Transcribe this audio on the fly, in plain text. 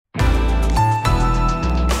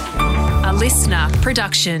listener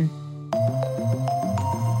production.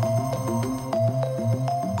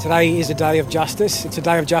 Today is a day of justice. It's a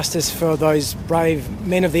day of justice for those brave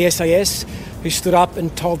men of the SAS who stood up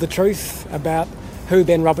and told the truth about who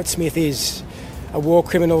Ben Roberts-Smith is. A war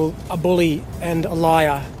criminal, a bully and a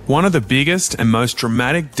liar. One of the biggest and most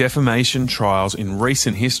dramatic defamation trials in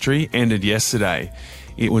recent history ended yesterday.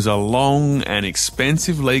 It was a long and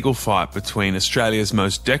expensive legal fight between Australia's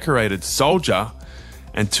most decorated soldier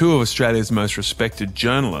and two of Australia's most respected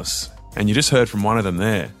journalists. And you just heard from one of them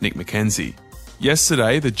there, Nick McKenzie.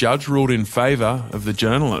 Yesterday, the judge ruled in favour of the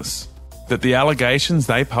journalists, that the allegations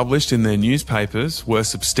they published in their newspapers were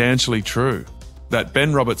substantially true, that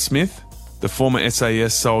Ben Roberts-Smith, the former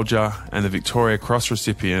SAS soldier and the Victoria Cross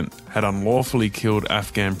recipient, had unlawfully killed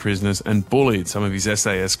Afghan prisoners and bullied some of his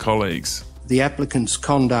SAS colleagues. The applicant's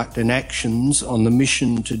conduct and actions on the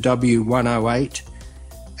mission to W108,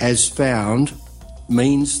 as found,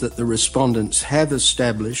 means that the respondents have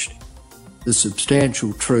established the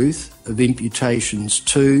substantial truth of imputations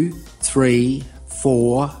 2, 3,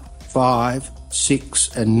 4, 5,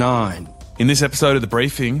 6 and 9. In this episode of The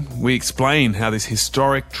Briefing, we explain how this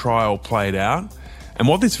historic trial played out and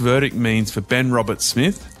what this verdict means for Ben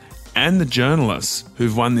Roberts-Smith and the journalists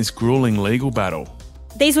who've won this gruelling legal battle.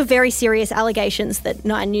 These were very serious allegations that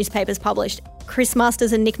 9 newspapers published. Chris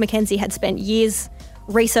Masters and Nick McKenzie had spent years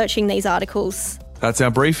researching these articles. That's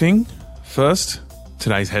our briefing. First,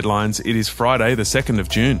 today's headlines. It is Friday, the 2nd of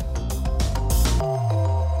June.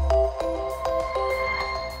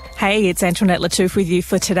 Hey, it's Antoinette Lattouf with you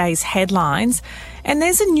for today's headlines. And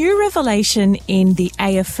there's a new revelation in the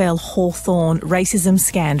AFL Hawthorn racism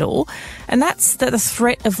scandal, and that's that the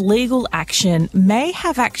threat of legal action may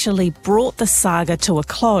have actually brought the saga to a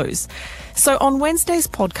close. So on Wednesday's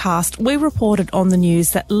podcast, we reported on the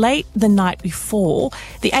news that late the night before,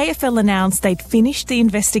 the AFL announced they'd finished the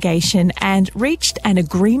investigation and reached an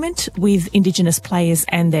agreement with Indigenous players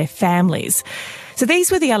and their families. So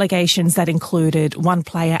these were the allegations that included one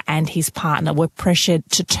player and his partner were pressured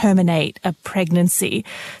to terminate a pregnancy.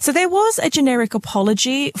 So there was a generic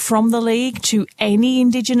apology from the league to any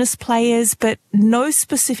Indigenous players, but no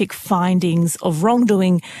specific findings of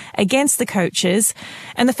wrongdoing against the coaches.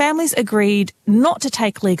 And the families agreed not to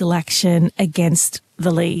take legal action against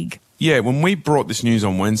the league. Yeah, when we brought this news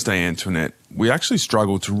on Wednesday, Antoinette, we actually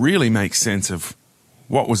struggled to really make sense of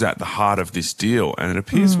what was at the heart of this deal, and it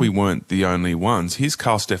appears we weren't the only ones. Here's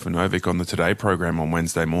Karl Stefanovic on the Today program on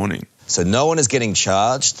Wednesday morning. So no one is getting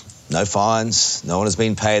charged, no fines, no one has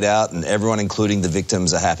been paid out, and everyone, including the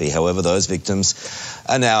victims, are happy. However, those victims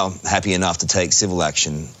are now happy enough to take civil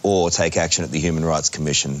action or take action at the Human Rights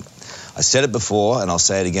Commission. I said it before, and I'll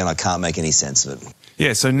say it again, I can't make any sense of it.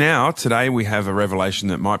 Yeah, so now, today, we have a revelation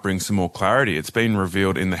that might bring some more clarity. It's been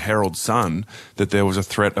revealed in the Herald Sun that there was a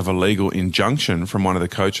threat of a legal injunction from one of the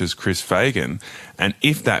coaches, Chris Fagan, and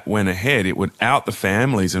if that went ahead, it would out the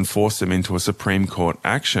families and force them into a Supreme Court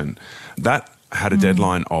action. That had a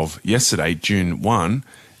deadline of yesterday, June 1,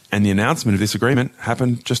 and the announcement of this agreement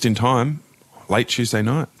happened just in time, late Tuesday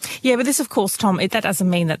night. Yeah, but this, of course, Tom, that doesn't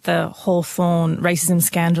mean that the Hawthorn racism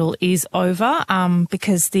scandal is over,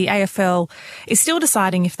 because the AFL is still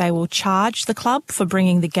deciding if they will charge the club for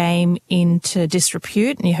bringing the game into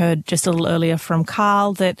disrepute. And you heard just a little earlier from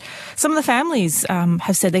Karl that some of the families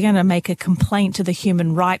have said they're going to make a complaint to the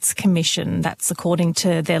Human Rights Commission. That's according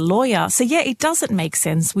to their lawyer. So, yeah, it doesn't make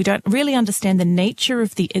sense. We don't really understand the nature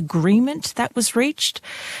of the agreement that was reached.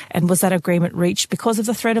 And was that agreement reached because of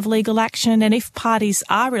the threat of legal action? And if parties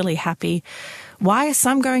are really happy, why are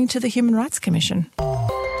some going to the Human Rights Commission?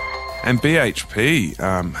 And BHP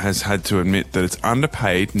has had to admit that it's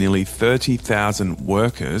underpaid nearly 30,000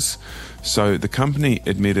 workers. So the company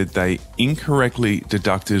admitted they incorrectly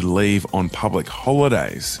deducted leave on public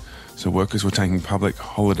holidays. So workers were taking public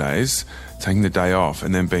holidays, taking the day off,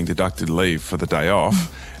 and then being deducted leave for the day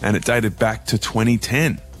off. And it dated back to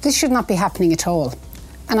 2010. This should not be happening at all.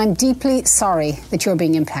 And I'm deeply sorry that you're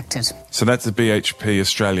being impacted. So that's the BHP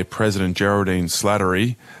Australia President Geraldine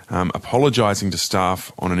Slattery apologising to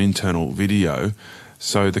staff on an internal video.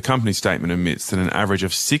 So the company statement admits that an average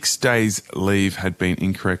of 6 days leave had been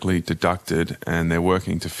incorrectly deducted and they're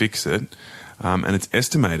working to fix it. And it's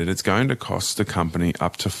estimated it's going to cost the company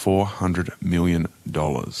up to $400 million.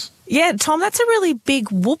 Yeah, Tom, that's a really big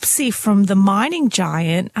whoopsie from the mining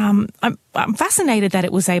giant. I'm fascinated that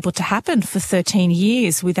it was able to happen for 13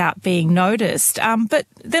 years without being noticed. But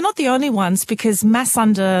they're not the only ones, because mass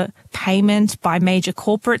underpayment by major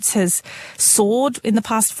corporates has soared in the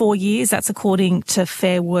past 4 years. That's according to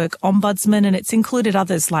Fair Work Ombudsman, and it's included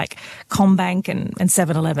others like CommBank and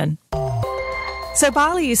 7-Eleven. So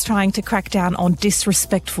Bali is trying to crack down on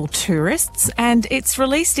disrespectful tourists, and it's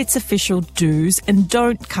released its official do's and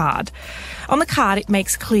don't card. On the card, it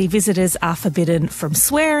makes clear visitors are forbidden from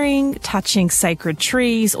swearing, touching sacred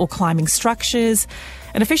trees or climbing structures,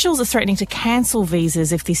 and officials are threatening to cancel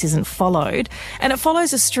visas if this isn't followed. And it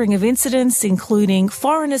follows a string of incidents, including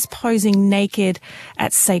foreigners posing naked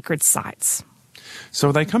at sacred sites. So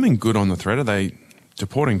are they coming good on the threat? Are they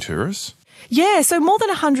deporting tourists? Yeah, so more than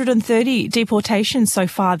 130 deportations so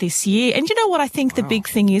far this year. And you know what I think the big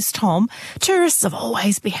thing is, Tom? Tourists have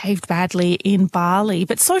always behaved badly in Bali,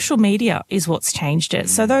 but social media is what's changed it.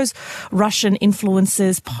 So those Russian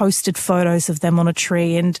influencers posted photos of them on a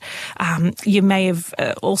tree, and you may have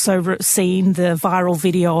also seen the viral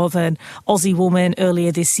video of an Aussie woman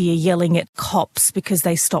earlier this year yelling at cops because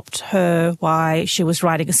they stopped her while she was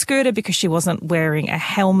riding a scooter because she wasn't wearing a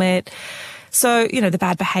helmet. So, you know, the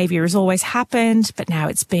bad behaviour has always happened, but now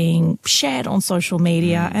it's being shared on social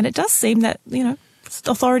media, and it does seem that, you know,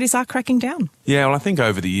 authorities are cracking down. Yeah, well, I think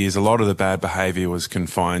over the years, a lot of the bad behaviour was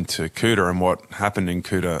confined to Kuta, and what happened in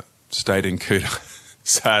Kuta stayed in Kuta,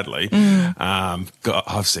 sadly. God,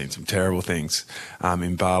 I've seen some terrible things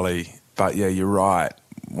in Bali. But, yeah, you're right.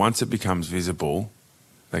 Once it becomes visible,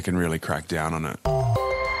 they can really crack down on it.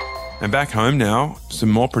 And back home now, some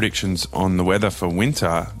more predictions on the weather for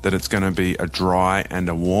winter, that it's going to be a dry and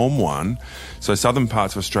a warm one. So southern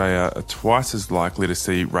parts of Australia are twice as likely to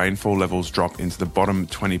see rainfall levels drop into the bottom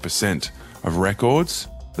 20% of records.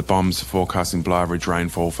 The BOM's forecasting below average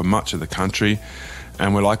rainfall for much of the country.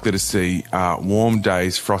 And we're likely to see warm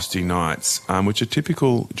days, frosty nights, which are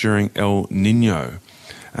typical during El Nino.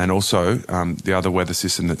 And also, the other weather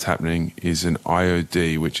system that's happening is an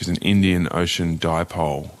IOD, which is an Indian Ocean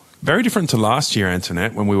Dipole. Very different to last year,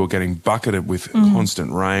 Antoinette, when we were getting bucketed with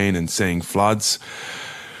constant rain and seeing floods.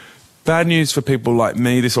 Bad news for people like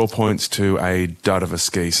me. This all points to a dud of a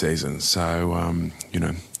ski season. So, you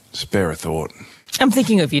know, spare a thought. I'm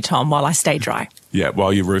thinking of you, Tom, while I stay dry. Yeah,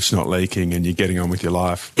 while your roof's not leaking and you're getting on with your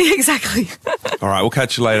life. Exactly. All right, we'll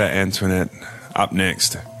catch you later, Antoinette. Up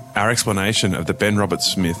next, our explanation of the Ben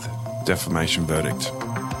Roberts-Smith defamation verdict.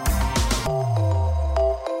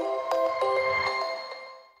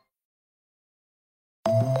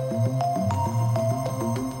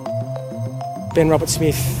 Ben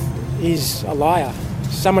Roberts-Smith is a liar.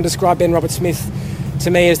 Someone described Ben Roberts-Smith to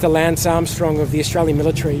me as the Lance Armstrong of the Australian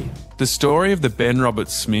military. The story of the Ben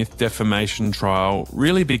Roberts-Smith defamation trial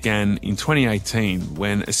really began in 2018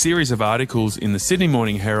 when a series of articles in the Sydney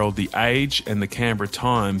Morning Herald, The Age and the Canberra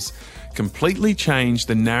Times completely changed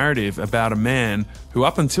the narrative about a man who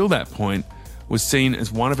up until that point was seen as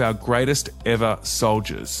one of our greatest ever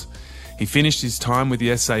soldiers. He finished his time with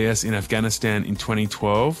the SAS in Afghanistan in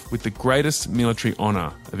 2012 with the greatest military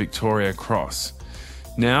honour, a Victoria Cross.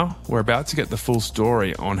 Now, we're about to get the full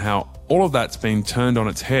story on how all of that's been turned on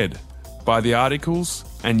its head by the articles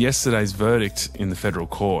and yesterday's verdict in the federal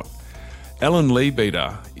court. Ellen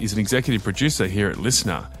Leabeater is an executive producer here at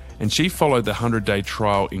Listener, and she followed the 100-day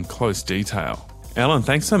trial in close detail. Ellen,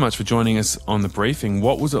 thanks so much for joining us on the briefing.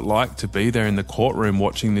 What was it like to be there in the courtroom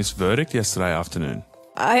watching this verdict yesterday afternoon?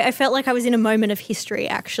 I felt like I was in a moment of history,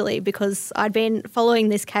 actually, because I'd been following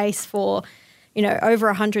this case for, you know, over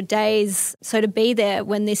 100 days. So to be there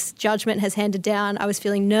when this judgment has handed down, I was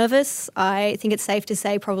feeling nervous. I think it's safe to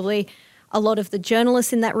say probably a lot of the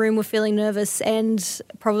journalists in that room were feeling nervous, and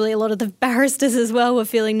probably a lot of the barristers as well were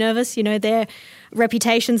feeling nervous. You know, their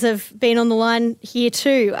reputations have been on the line here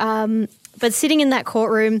too. But sitting in that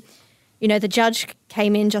courtroom, you know, the judge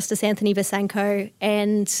came in, Justice Anthony Vasanko,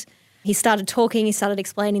 and he started talking, he started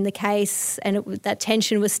explaining the case, and that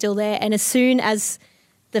tension was still there. And as soon as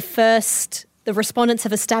the respondents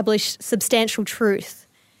have established substantial truth,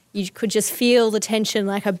 you could just feel the tension,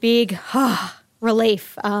 like a big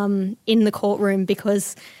relief in the courtroom,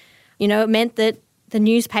 because, you know, it meant that the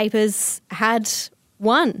newspapers had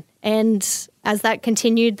won. And as that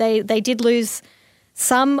continued, they did lose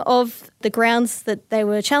some of the grounds that they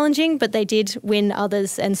were challenging, but they did win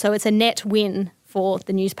others. And so it's a net win for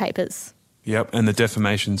the newspapers. Yep, and the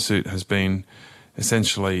defamation suit has been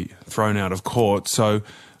essentially thrown out of court. So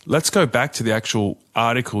let's go back to the actual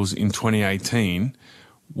articles in 2018.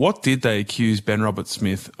 What did they accuse Ben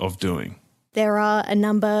Roberts-Smith of doing? There are a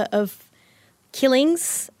number of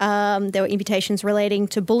killings. There were imputations relating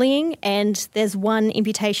to bullying, and there's one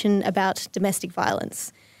imputation about domestic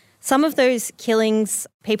violence. Some of those killings,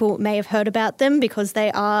 people may have heard about them because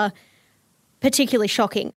they are particularly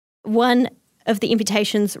shocking. One of the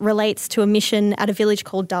imputations relates to a mission at a village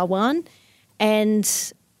called Darwan,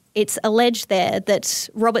 and it's alleged there that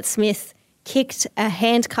Robert Smith kicked a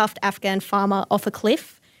handcuffed Afghan farmer off a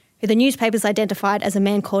cliff who the newspapers identified as a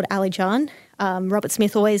man called Ali Jan. Robert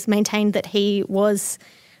Smith always maintained that he was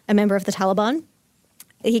a member of the Taliban.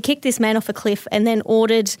 He kicked this man off a cliff and then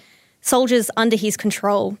ordered soldiers under his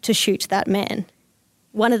control to shoot that man.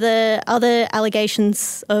 One of the other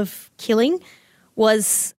allegations of killing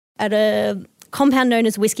was at a compound known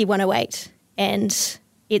as Whiskey 108, and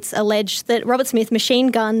it's alleged that Robert Smith machine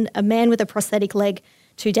gunned a man with a prosthetic leg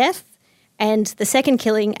to death. And the second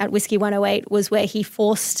killing at Whiskey 108 was where he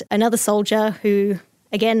forced another soldier who,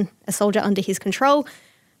 again, a soldier under his control,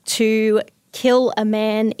 to kill a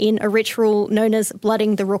man in a ritual known as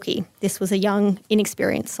blooding the rookie. This was a young,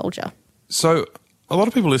 inexperienced soldier. So a lot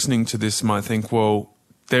of people listening to this might think, well,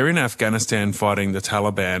 they're in Afghanistan fighting the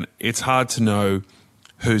Taliban. It's hard to know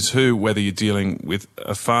who's who, whether you're dealing with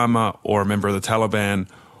a farmer or a member of the Taliban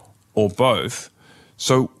or both.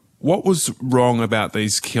 So what was wrong about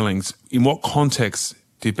these killings? In what context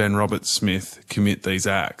did Ben Roberts-Smith commit these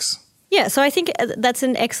acts? Yeah, so I think that's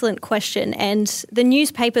an excellent question. And the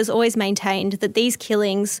newspapers always maintained that these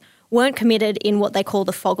killings weren't committed in what they call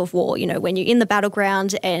the fog of war. You know, when you're in the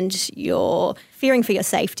battleground and you're fearing for your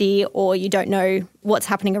safety or you don't know what's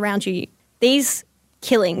happening around you. These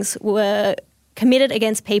killings were committed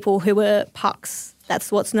against people who were pucks.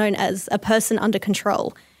 That's what's known as a person under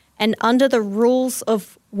control. And under the rules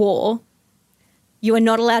of war, you are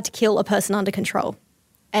not allowed to kill a person under control.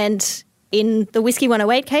 And in the Whiskey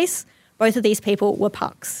 108 case, both of these people were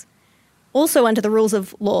pucks. Also under the rules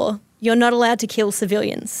of law, you're not allowed to kill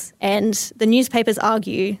civilians. And the newspapers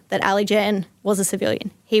argue that Ali Jan was a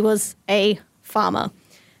civilian. He was a farmer.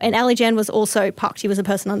 And Ali Jan was also pucked. He was a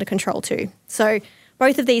person under control too. So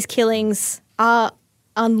both of these killings are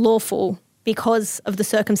unlawful because of the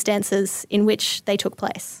circumstances in which they took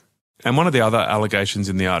place. And one of the other allegations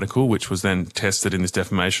in the article, which was then tested in this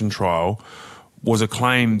defamation trial, was a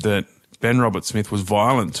claim that Ben Roberts-Smith was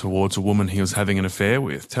violent towards a woman he was having an affair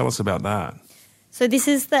with. Tell us about that. So this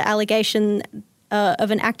is the allegation of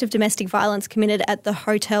an act of domestic violence committed at the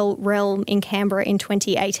Hotel Realm in Canberra in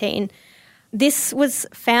 2018. This was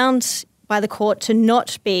found by the court to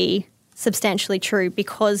not be substantially true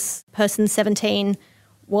because person 17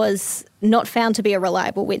 was not found to be a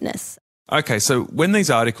reliable witness. Okay, so when these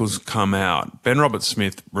articles come out, Ben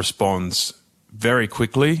Roberts-Smith responds very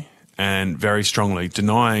quickly and very strongly,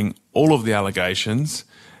 denying all of the allegations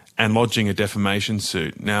and lodging a defamation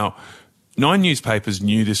suit. Now, Nine newspapers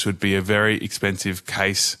knew this would be a very expensive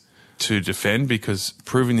case to defend because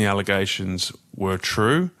proving the allegations were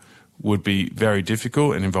true would be very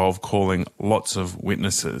difficult and involve calling lots of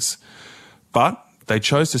witnesses. But they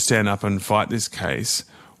chose to stand up and fight this case.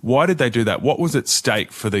 Why did they do that? What was at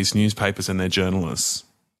stake for these newspapers and their journalists?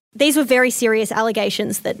 These were very serious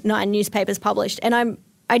allegations that Nine newspapers published, and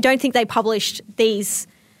I don't think they published these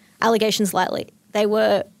allegations lightly. They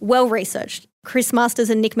were well researched. Chris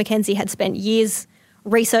Masters and Nick McKenzie had spent years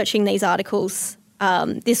researching these articles.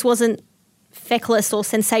 This wasn't feckless or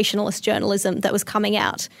sensationalist journalism that was coming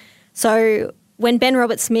out. So when Ben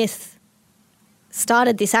Roberts-Smith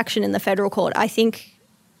started this action in the federal court, I think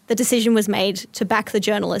the decision was made to back the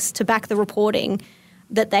journalists, to back the reporting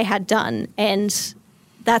that they had done. And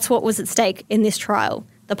that's what was at stake in this trial.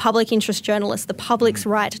 The public interest journalists, the public's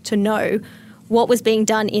right to know what was being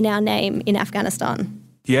done in our name in Afghanistan.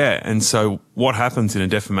 Yeah, and so what happens in a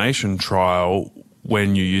defamation trial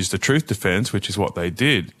when you use the truth defence, which is what they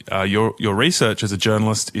did, your research as a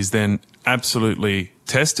journalist is then absolutely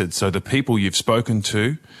tested. So the people you've spoken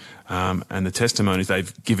to and the testimonies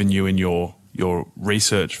they've given you in your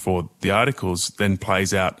research for the articles then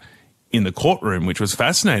plays out in the courtroom, which was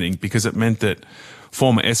fascinating because it meant that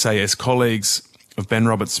former SAS colleagues of Ben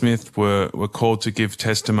Roberts-Smith were called to give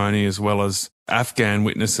testimony, as well as Afghan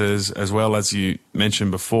witnesses, as well as you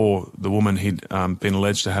mentioned before, the woman he'd been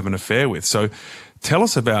alleged to have an affair with. So tell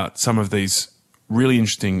us about some of these really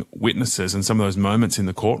interesting witnesses and some of those moments in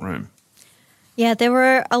the courtroom. Yeah, there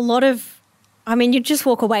were a lot of, you just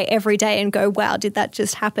walk away every day and go, wow, did that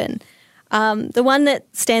just happen? The one that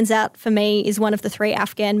stands out for me is one of the three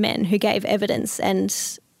Afghan men who gave evidence,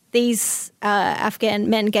 and these Afghan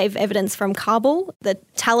men gave evidence from Kabul. The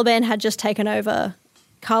Taliban had just taken over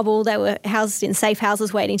Kabul. They were housed in safe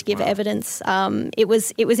houses waiting to give evidence. It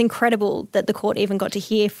was incredible that the court even got to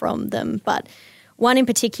hear from them. But one in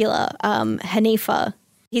particular, Hanifa,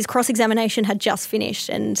 his cross-examination had just finished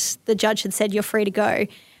and the judge had said, "You're free to go."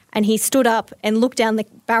 And he stood up and looked down the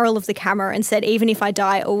barrel of the camera and said, "Even if I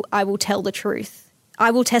die, I will tell the truth.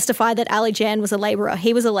 I will testify that Ali Jan was a labourer.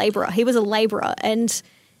 He was a labourer. He was a labourer." And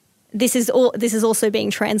this is also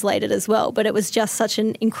being translated as well. But it was just such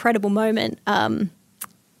an incredible moment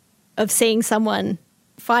of seeing someone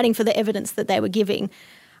fighting for the evidence that they were giving.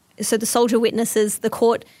 So the soldier witnesses, the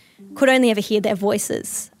court could only ever hear their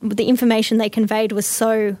voices. The information they conveyed was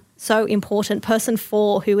so important. Person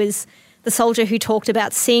 4, who is the soldier who talked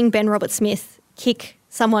about seeing Ben Roberts-Smith kick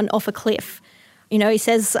someone off a cliff. You know, he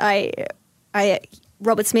says,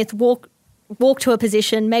 Roberts-Smith walked to a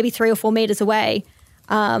position maybe 3 or 4 metres away,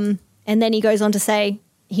 and then he goes on to say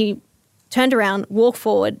he turned around, walked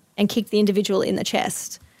forward and kicked the individual in the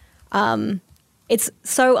chest. It's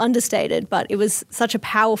so understated, but it was such a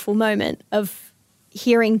powerful moment of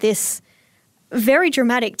hearing this very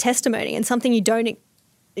dramatic testimony and something you don't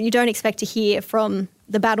expect to hear from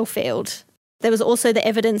the battlefield. There was also the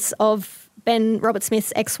evidence of Ben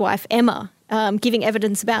Roberts-Smith's ex-wife, Emma, giving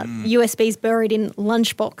evidence about USBs buried in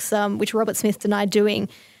lunchbox, which Roberts-Smith denied doing.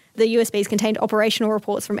 The USBs contained operational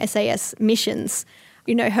reports from SAS missions.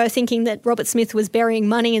 You know, her thinking that Roberts-Smith was burying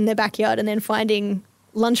money in their backyard and then finding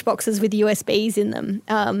lunchboxes with USBs in them.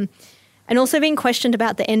 And also being questioned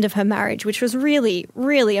about the end of her marriage, which was really,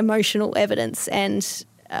 really emotional evidence. And,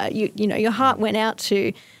 you know, your heart went out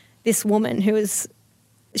to this woman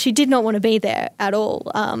she did not want to be there at all,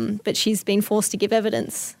 but she's been forced to give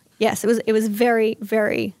evidence. Yes, it was very,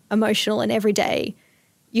 very emotional, and every day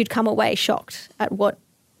you'd come away shocked at what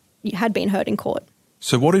had been heard in court.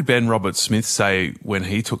 So what did Ben Roberts-Smith say when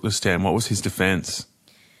he took the stand? What was his defence?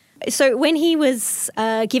 So when he was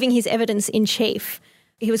giving his evidence in chief,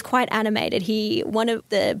 he was quite animated. One of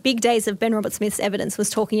the big days of Ben Roberts-Smith's evidence was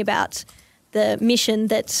talking about the mission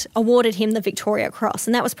that awarded him the Victoria Cross,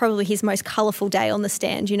 and that was probably his most colourful day on the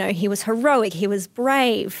stand. You know, he was heroic, he was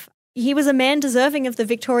brave. He was a man deserving of the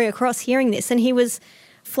Victoria Cross hearing this, and he was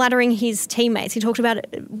flattering his teammates. He talked about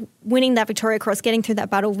winning that Victoria Cross, getting through that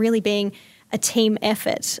battle, really being a team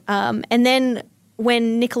effort. And then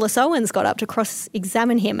when Nicholas Owens got up to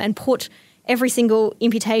cross-examine him and put every single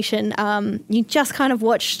imputation, you just kind of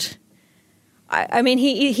watched. I mean,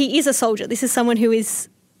 he is a soldier. This is someone who is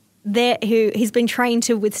there, who he's been trained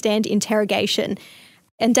to withstand interrogation.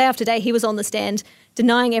 And day after day, he was on the stand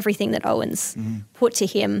denying everything that Owens put to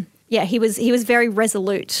him. Yeah, he was very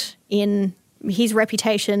resolute in his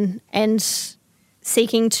reputation and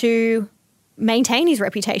seeking to maintain his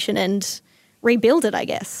reputation and rebuild it, I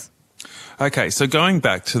guess. Okay, so going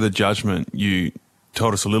back to the judgment, you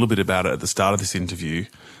told us a little bit about it at the start of this interview.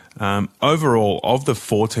 Overall, of the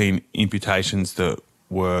 14 imputations that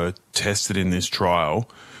were tested in this trial,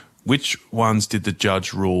 which ones did the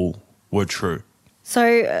judge rule were true?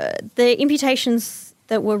 So the imputations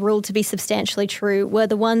that were ruled to be substantially true were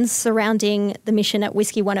the ones surrounding the mission at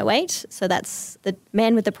Whiskey 108. So that's the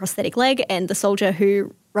man with the prosthetic leg and the soldier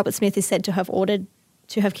who Roberts-Smith is said to have ordered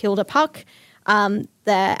to have killed a puck. The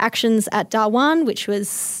actions at Darwan, which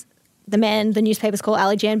was the man the newspapers call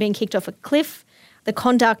Ali Jan being kicked off a cliff. The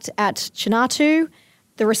conduct at Chinatu.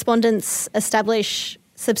 The respondents establish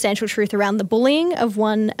substantial truth around the bullying of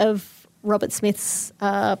one of Roberts-Smith's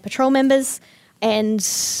patrol members, and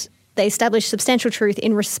they establish substantial truth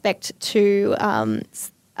in respect to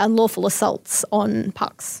unlawful assaults on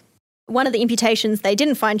pucks. One of the imputations they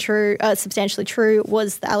didn't find substantially true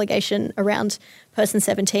was the allegation around person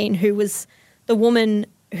 17, who was the woman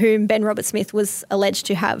whom Ben Roberts-Smith was alleged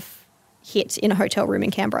to have hit in a hotel room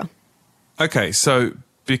in Canberra. Okay, so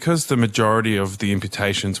because the majority of the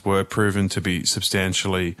imputations were proven to be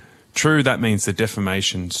substantially true, that means the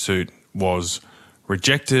defamation suit was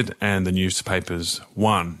rejected and the newspapers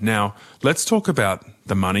won. Now, let's talk about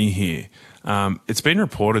the money here. It's been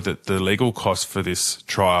reported that the legal costs for this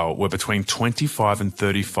trial were between $25 and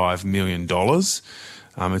 $35 million.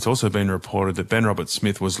 It's also been reported that Ben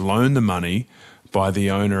Roberts-Smith was loaned the money by the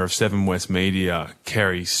owner of Seven West Media,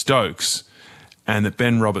 Kerry Stokes, and that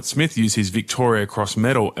Ben Roberts-Smith used his Victoria Cross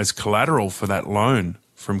medal as collateral for that loan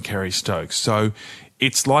from Kerry Stokes. So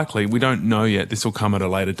it's likely, we don't know yet, this will come at a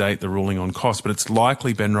later date, the ruling on cost, but it's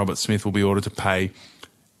likely Ben Roberts-Smith will be ordered to pay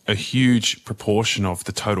a huge proportion of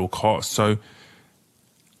the total cost. So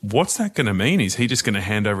what's that going to mean? Is he just going to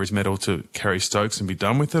hand over his medal to Kerry Stokes and be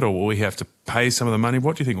done with it, or will he have to pay some of the money?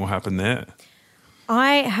 What do you think will happen there?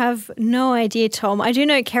 I have no idea, Tom. I do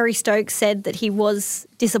know Kerry Stokes said that he was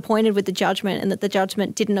disappointed with the judgment and that the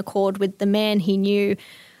judgment didn't accord with the man he knew.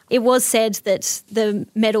 It was said that the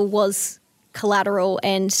medal was collateral,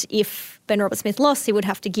 and if Ben Roberts-Smith lost, he would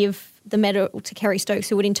have to give the medal to Kerry Stokes,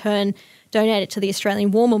 who would in turn donate it to the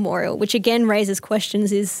Australian War Memorial, which again raises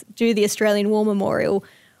questions. Do the Australian War Memorial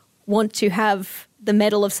want to have the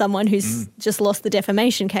medal of someone who's just lost the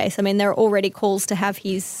defamation case? I mean, there are already calls to have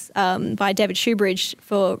by David Shoebridge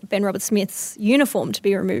for Ben Roberts-Smith's uniform to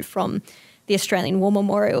be removed from the Australian War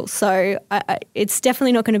Memorial. So it's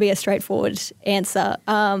definitely not going to be a straightforward answer.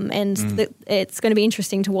 It's going to be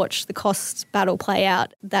interesting to watch the cost battle play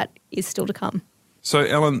out. That is still to come. So,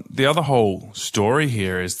 Ellen, the other whole story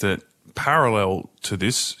here is that parallel to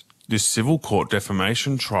this civil court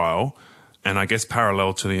defamation trial, and I guess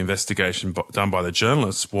parallel to the investigation done by the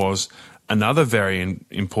journalists, was another very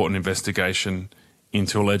important investigation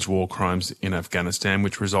into alleged war crimes in Afghanistan,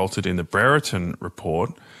 which resulted in the Brereton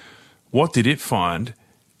report. What did it find,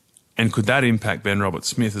 and could that impact Ben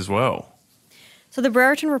Roberts-Smith as well? So the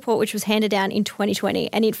Brereton report, which was handed down in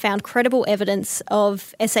 2020, and it found credible evidence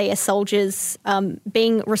of SAS soldiers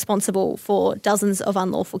being responsible for dozens of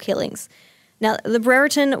unlawful killings. Now, the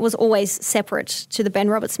Brereton was always separate to the Ben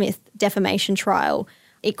Roberts-Smith defamation trial.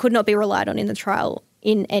 It could not be relied on in the trial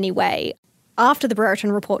in any way. After the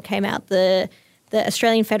Brereton report came out, the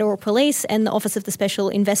Australian Federal Police and the Office of the Special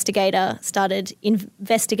Investigator started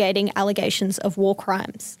investigating allegations of war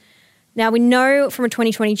crimes. Now, we know from a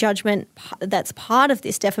 2020 judgment that's part of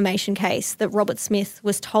this defamation case that Roberts-Smith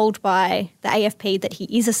was told by the AFP that he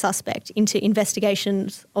is a suspect into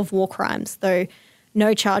investigations of war crimes, though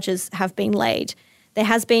no charges have been laid. There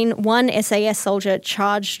has been one SAS soldier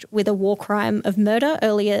charged with a war crime of murder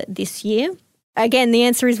earlier this year. Again, the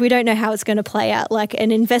answer is we don't know how it's going to play out. Like,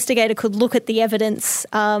 an investigator could look at the evidence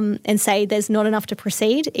and say there's not enough to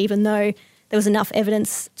proceed, even though there was enough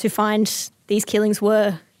evidence to find these killings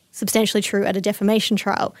were substantially true at a defamation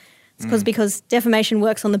trial. It's because defamation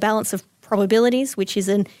works on the balance of probabilities, which is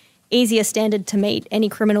an easier standard to meet. Any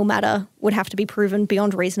criminal matter would have to be proven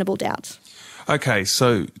beyond reasonable doubt. Okay,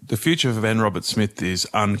 so the future of Ben Roberts-Smith is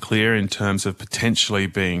unclear in terms of potentially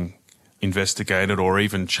being investigated or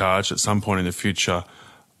even charged at some point in the future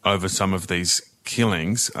over some of these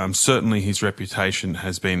killings. Certainly his reputation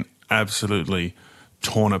has been absolutely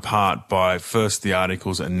torn apart by first the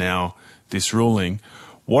articles and now this ruling.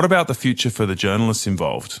 What about the future for the journalists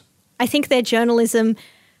involved? I think their journalism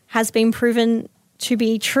has been proven to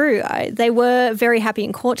be true. They were very happy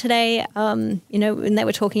in court today. When they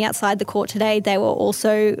were talking outside the court today, they were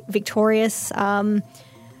also victorious.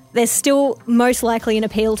 There's still most likely an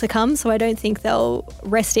appeal to come, so I don't think they'll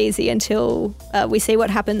rest easy until we see what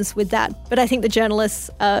happens with that. But I think the journalists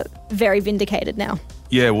are very vindicated now.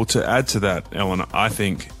 Yeah, well, to add to that, Ellen, I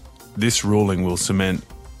think this ruling will cement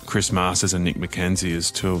Chris Masters and Nick McKenzie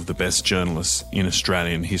as two of the best journalists in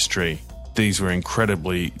Australian history. These were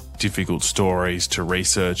incredibly difficult stories to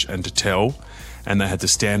research and to tell, and they had to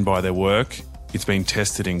stand by their work. It's been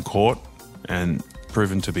tested in court and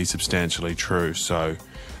proven to be substantially true. So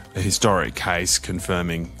a historic case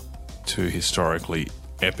confirming two historically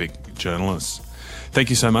epic journalists. Thank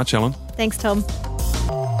you so much, Ellen. Thanks, Tom.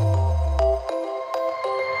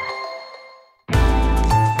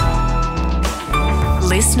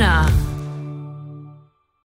 Listener.